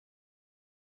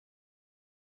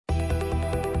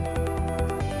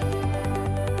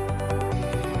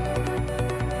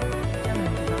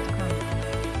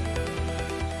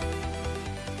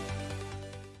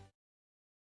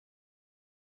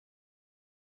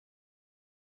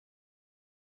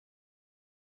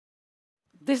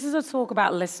This is a talk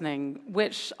about listening,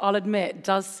 which I'll admit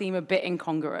does seem a bit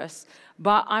incongruous,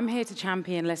 but I'm here to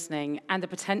champion listening and the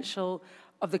potential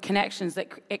of the connections that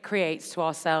it creates to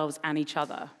ourselves and each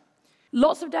other.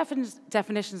 Lots of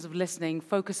definitions of listening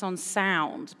focus on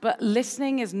sound, but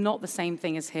listening is not the same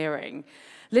thing as hearing.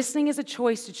 Listening is a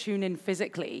choice to tune in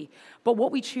physically, but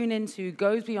what we tune into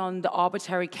goes beyond the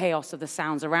arbitrary chaos of the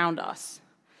sounds around us.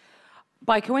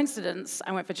 By coincidence,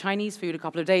 I went for Chinese food a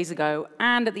couple of days ago,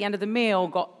 and at the end of the meal,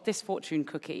 got this fortune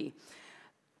cookie.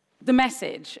 The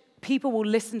message, people will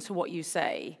listen to what you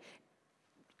say,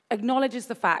 acknowledges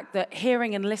the fact that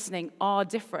hearing and listening are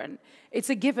different. It's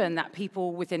a given that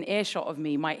people within earshot of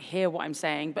me might hear what I'm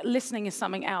saying, but listening is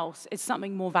something else. It's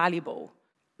something more valuable.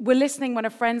 We're listening when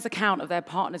a friend's account of their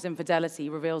partner's infidelity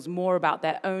reveals more about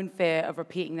their own fear of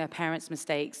repeating their parents'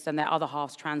 mistakes than their other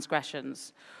half's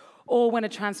transgressions. Or when a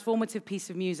transformative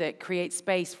piece of music creates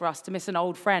space for us to miss an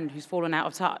old friend who's fallen out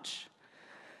of touch.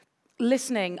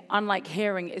 Listening, unlike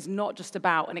hearing, is not just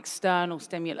about an external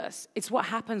stimulus. It's what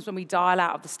happens when we dial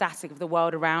out of the static of the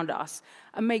world around us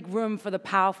and make room for the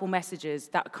powerful messages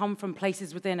that come from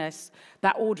places within us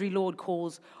that Audre Lorde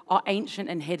calls our ancient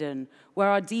and hidden, where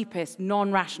our deepest,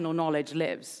 non-rational knowledge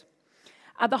lives.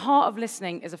 At the heart of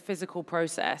listening is a physical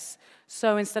process.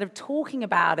 So instead of talking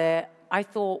about it, I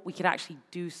thought we could actually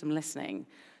do some listening.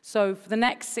 So for the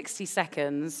next 60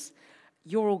 seconds,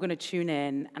 you're all going to tune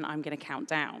in, and I'm going to count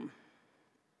down.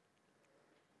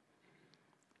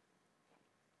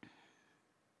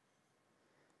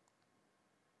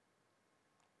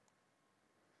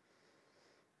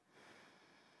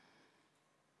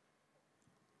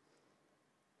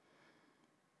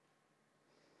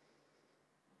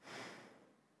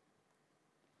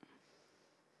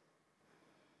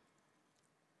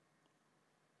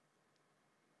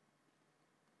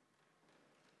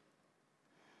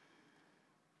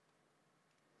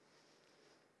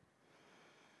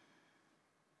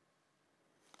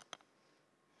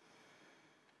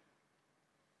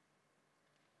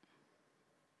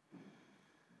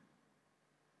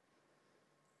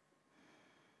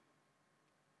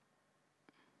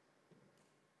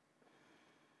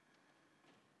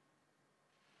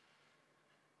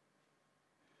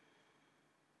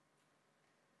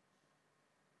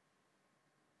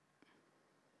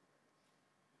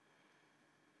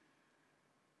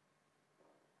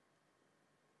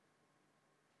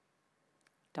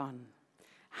 Done.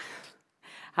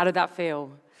 How did that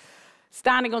feel?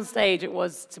 Standing on stage, it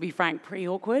was, to be frank, pretty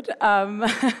awkward. And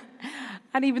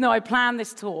even though I planned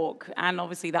this talk, and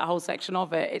obviously that whole section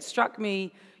of it, it struck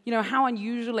me, how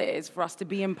unusual it is for us to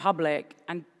be in public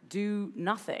and do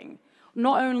nothing.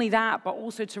 Not only that, but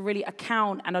also to really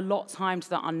account and allot time to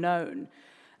the unknown.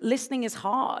 Listening is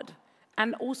hard.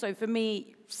 And also for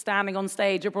me, standing on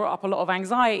stage, it brought up a lot of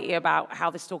anxiety about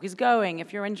how this talk is going,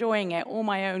 if you're enjoying it, all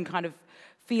my own kind of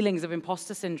feelings of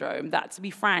imposter syndrome that, to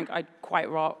be frank, I'd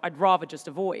rather just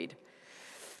avoid.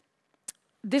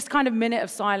 This kind of minute of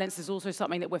silence is also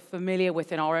something that we're familiar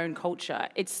with in our own culture.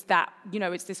 It's that,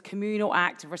 it's this communal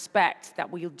act of respect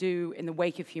that we'll do in the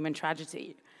wake of human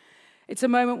tragedy. It's a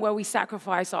moment where we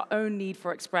sacrifice our own need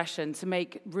for expression to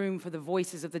make room for the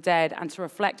voices of the dead and to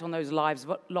reflect on those lives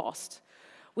lost.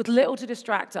 With little to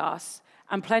distract us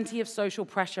and plenty of social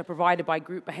pressure provided by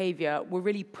group behavior, we're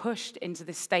really pushed into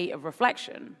this state of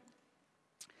reflection.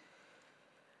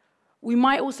 We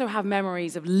might also have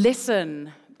memories of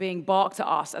listen being barked at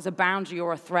us as a boundary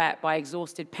or a threat by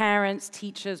exhausted parents,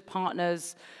 teachers,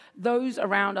 partners, those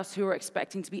around us who are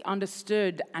expecting to be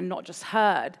understood and not just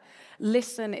heard.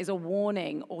 Listen is a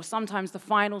warning, or sometimes the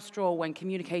final straw when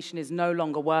communication is no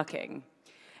longer working.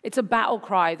 It's a battle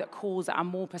cry that calls at a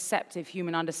more perceptive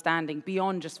human understanding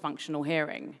beyond just functional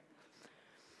hearing.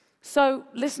 So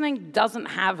listening doesn't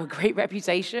have a great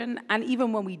reputation, and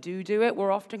even when we do it,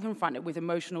 we're often confronted with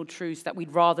emotional truths that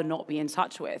we'd rather not be in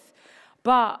touch with.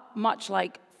 But much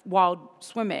like wild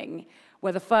swimming,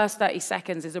 where the first 30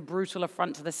 seconds is a brutal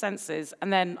affront to the senses,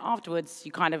 and then afterwards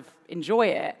you kind of enjoy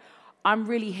it, I'm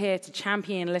really here to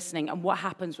champion listening and what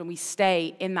happens when we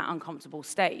stay in that uncomfortable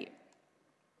state.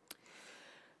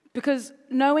 Because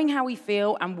knowing how we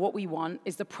feel and what we want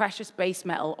is the precious base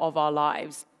metal of our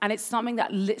lives, and it's something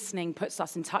that listening puts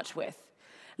us in touch with.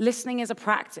 Listening is a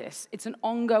practice. It's an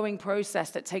ongoing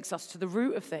process that takes us to the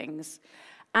root of things.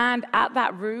 And at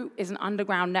that root is an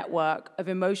underground network of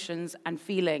emotions and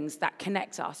feelings that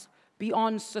connect us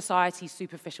beyond society's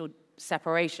superficial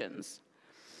separations.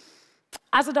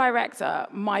 As a director,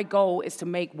 my goal is to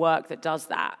make work that does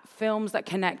that, films that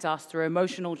connect us through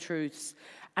emotional truths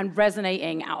and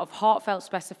resonating out of heartfelt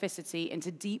specificity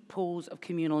into deep pools of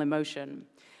communal emotion.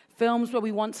 Films where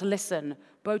we want to listen,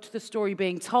 both to the story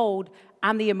being told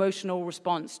and the emotional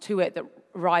response to it that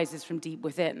rises from deep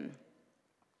within.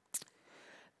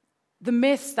 The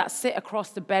myths that sit across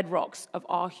the bedrocks of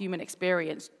our human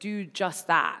experience do just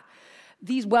that.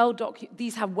 These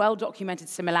have well-documented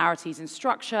similarities in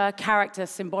structure, character,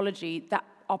 symbology that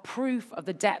are proof of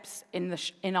the depths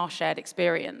in our shared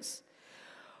experience.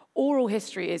 Oral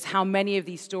history is how many of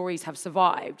these stories have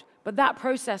survived, but that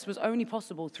process was only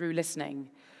possible through listening.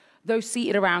 Those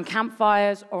seated around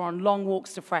campfires or on long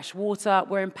walks to fresh water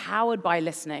were empowered by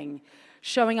listening,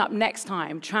 showing up next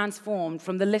time, transformed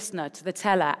from the listener to the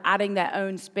teller, adding their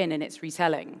own spin in its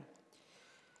retelling.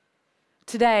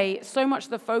 Today, so much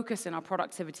of the focus in our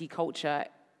productivity culture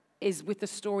is with the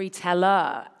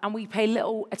storyteller, and we pay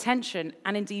little attention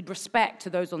and indeed respect to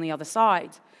those on the other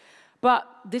side. But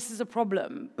this is a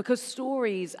problem, because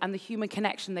stories and the human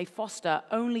connection they foster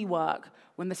only work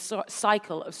when the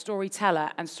cycle of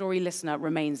storyteller and story listener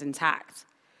remains intact.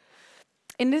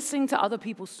 In listening to other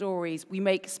people's stories, we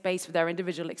make space for their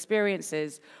individual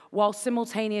experiences while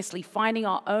simultaneously finding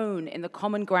our own in the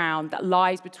common ground that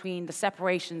lies between the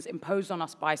separations imposed on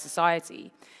us by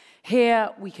society. Here,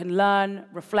 we can learn,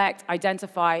 reflect,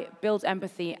 identify, build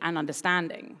empathy and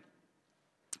understanding.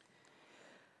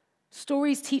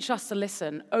 Stories teach us to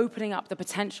listen, opening up the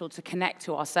potential to connect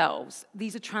to ourselves.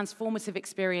 These are transformative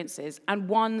experiences and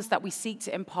ones that we seek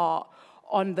to impart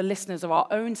on the listeners of our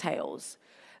own tales.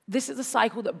 This is a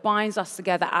cycle that binds us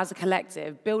together as a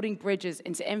collective, building bridges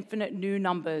into infinite new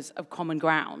numbers of common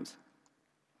ground.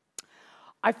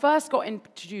 I first got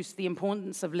introduced to the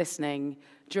importance of listening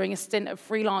during a stint of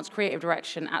freelance creative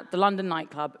direction at the London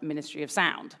nightclub Ministry of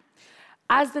Sound.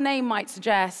 As the name might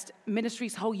suggest,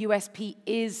 Ministry's whole USP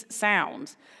is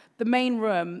sound. The main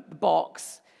room, the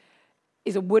box,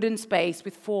 is a wooden space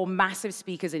with 4 massive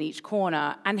speakers in each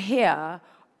corner, and here,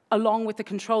 along with the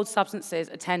controlled substances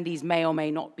attendees may or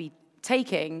may not be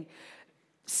taking,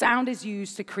 sound is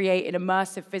used to create an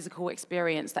immersive physical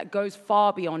experience that goes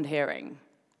far beyond hearing.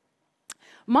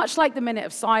 Much like the minute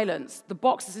of silence, the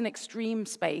box is an extreme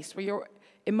space where you're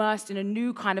immersed in a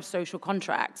new kind of social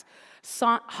contract.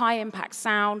 High-impact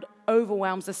sound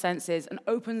overwhelms the senses and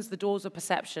opens the doors of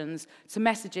perceptions to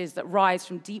messages that rise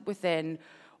from deep within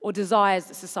or desires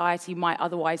that society might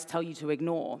otherwise tell you to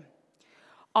ignore.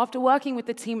 After working with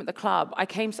the team at the club, I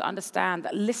came to understand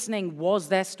that listening was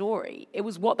their story. It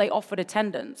was what they offered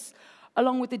attendance.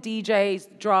 Along with the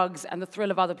DJs, drugs, and the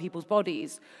thrill of other people's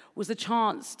bodies, was the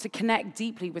chance to connect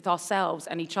deeply with ourselves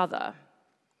and each other.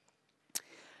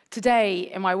 Today,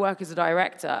 in my work as a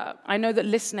director, I know that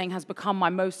listening has become my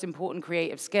most important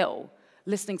creative skill.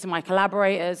 Listening to my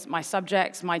collaborators, my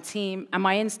subjects, my team, and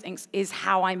my instincts is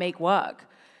how I make work.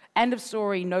 End of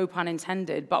story, no pun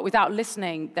intended, but without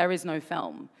listening, there is no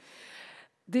film.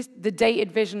 The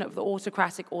dated vision of the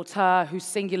autocratic auteur whose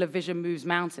singular vision moves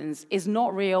mountains is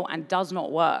not real and does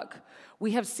not work.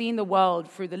 We have seen the world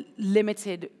through the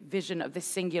limited vision of this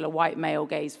singular white male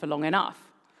gaze for long enough.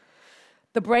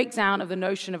 The breakdown of the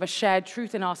notion of a shared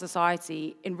truth in our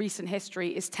society in recent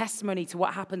history is testimony to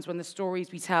what happens when the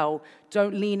stories we tell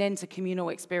don't lean into communal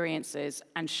experiences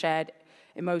and shared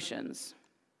emotions.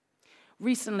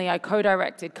 Recently, I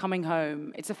co-directed Coming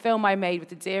Home. It's a film I made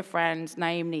with a dear friend,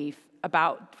 Naeem Neef,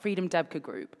 about Freedom Debka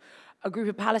Group, a group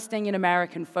of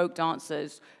Palestinian-American folk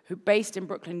dancers based in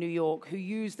Brooklyn, New York, who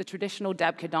use the traditional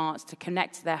Debka dance to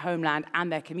connect to their homeland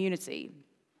and their community.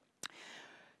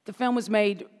 The film was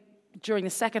made during the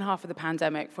second half of the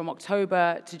pandemic, from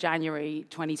October to January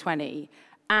 2020.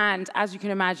 And as you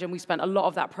can imagine, we spent a lot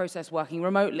of that process working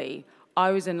remotely. I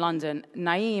was in London,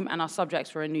 Naeem and our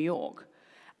subjects were in New York.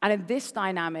 And in this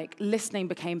dynamic, listening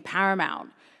became paramount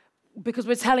because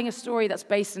we're telling a story that's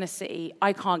based in a city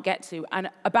I can't get to and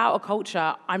about a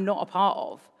culture I'm not a part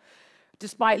of.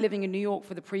 Despite living in New York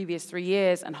for the previous 3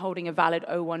 years and holding a valid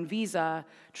O1 visa,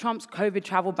 Trump's COVID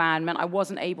travel ban meant I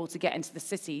wasn't able to get into the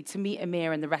city to meet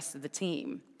Amir and the rest of the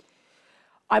team.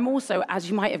 I'm also, as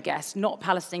you might have guessed, not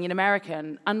Palestinian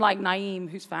American, unlike Naeem,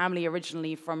 whose family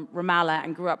originally from Ramallah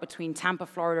and grew up between Tampa,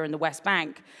 Florida and the West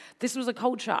Bank. This was a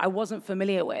culture I wasn't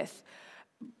familiar with,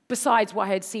 besides what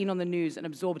I had seen on the news and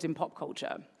absorbed in pop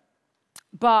culture.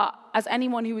 But as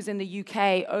anyone who was in the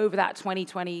UK over that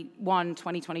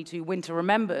 2021-2022 winter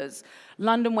remembers,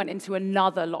 London went into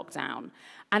another lockdown.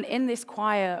 And in this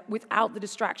quiet, without the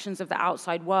distractions of the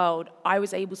outside world, I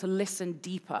was able to listen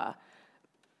deeper.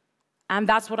 And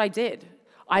that's what I did.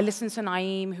 I listened to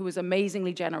Naeem, who was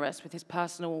amazingly generous with his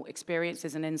personal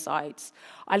experiences and insights.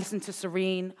 I listened to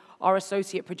Serene, our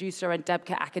associate producer and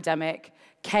Debka academic,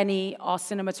 Kenny, our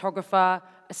cinematographer,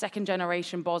 a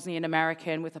second-generation Bosnian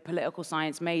American with a political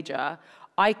science major,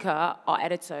 Aika, our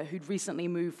editor, who'd recently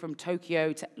moved from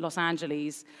Tokyo to Los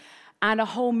Angeles, and a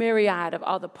whole myriad of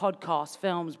other podcasts,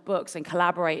 films, books, and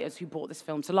collaborators who brought this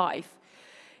film to life,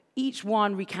 each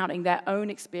one recounting their own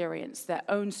experience, their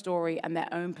own story, and their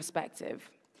own perspective.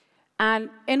 And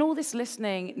in all this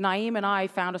listening, Naeem and I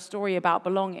found a story about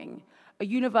belonging, a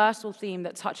universal theme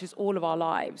that touches all of our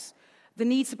lives. The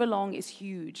need to belong is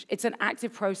huge. It's an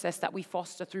active process that we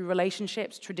foster through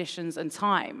relationships, traditions, and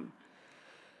time.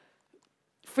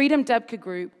 Freedom Debka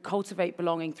Group cultivate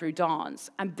belonging through dance,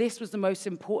 and this was the most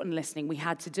important listening we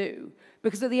had to do,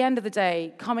 because at the end of the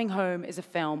day, Coming Home is a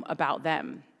film about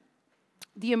them.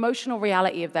 The emotional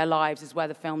reality of their lives is where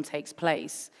the film takes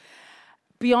place.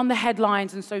 Beyond the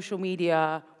headlines and social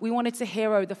media, we wanted to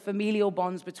hero the familial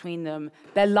bonds between them,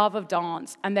 their love of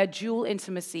dance, and their dual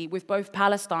intimacy with both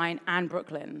Palestine and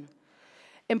Brooklyn.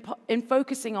 In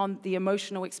focusing on the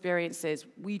emotional experiences,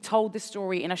 we told this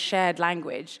story in a shared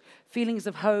language. Feelings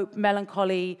of hope,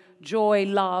 melancholy, joy,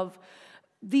 love.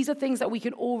 These are things that we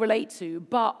can all relate to,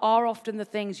 but are often the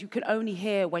things you can only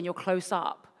hear when you're close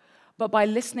up. But by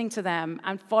listening to them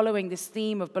and following this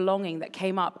theme of belonging that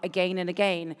came up again and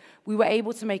again, we were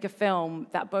able to make a film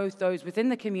that both those within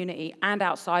the community and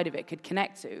outside of it could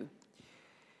connect to.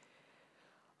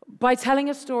 By telling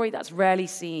a story that's rarely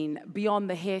seen, beyond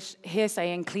the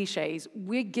hearsay and cliches,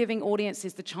 we're giving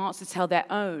audiences the chance to tell their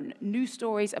own new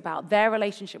stories about their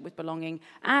relationship with belonging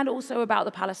and also about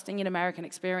the Palestinian-American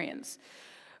experience.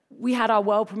 We had our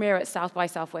world premiere at South by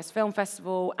Southwest Film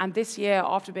Festival, and this year,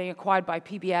 after being acquired by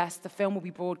PBS, the film will be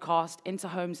broadcast into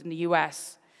homes in the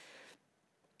US.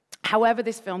 However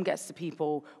this film gets to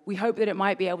people, we hope that it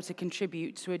might be able to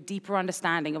contribute to a deeper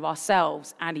understanding of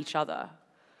ourselves and each other.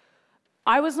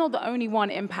 I was not the only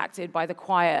one impacted by the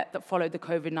quiet that followed the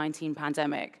COVID-19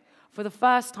 pandemic. For the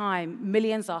first time,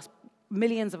 millions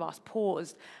of us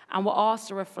paused and were asked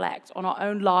to reflect on our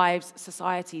own lives,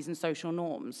 societies, and social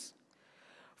norms.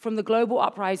 From the global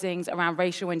uprisings around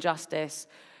racial injustice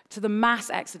to the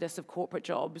mass exodus of corporate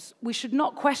jobs, we should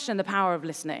not question the power of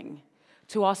listening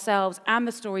to ourselves and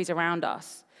the stories around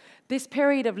us. This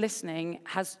period of listening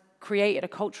has created a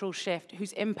cultural shift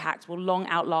whose impact will long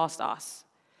outlast us.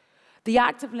 The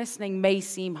act of listening may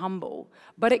seem humble,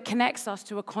 but it connects us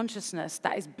to a consciousness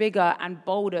that is bigger and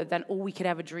bolder than all we could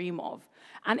ever dream of.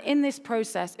 And in this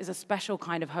process is a special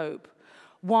kind of hope,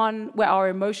 one where our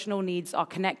emotional needs are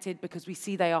connected because we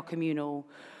see they are communal,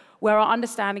 where our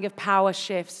understanding of power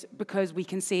shifts because we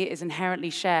can see it is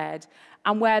inherently shared,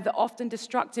 and where the often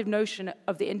destructive notion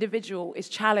of the individual is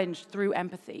challenged through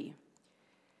empathy.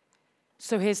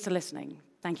 So here's to listening.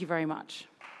 Thank you very much.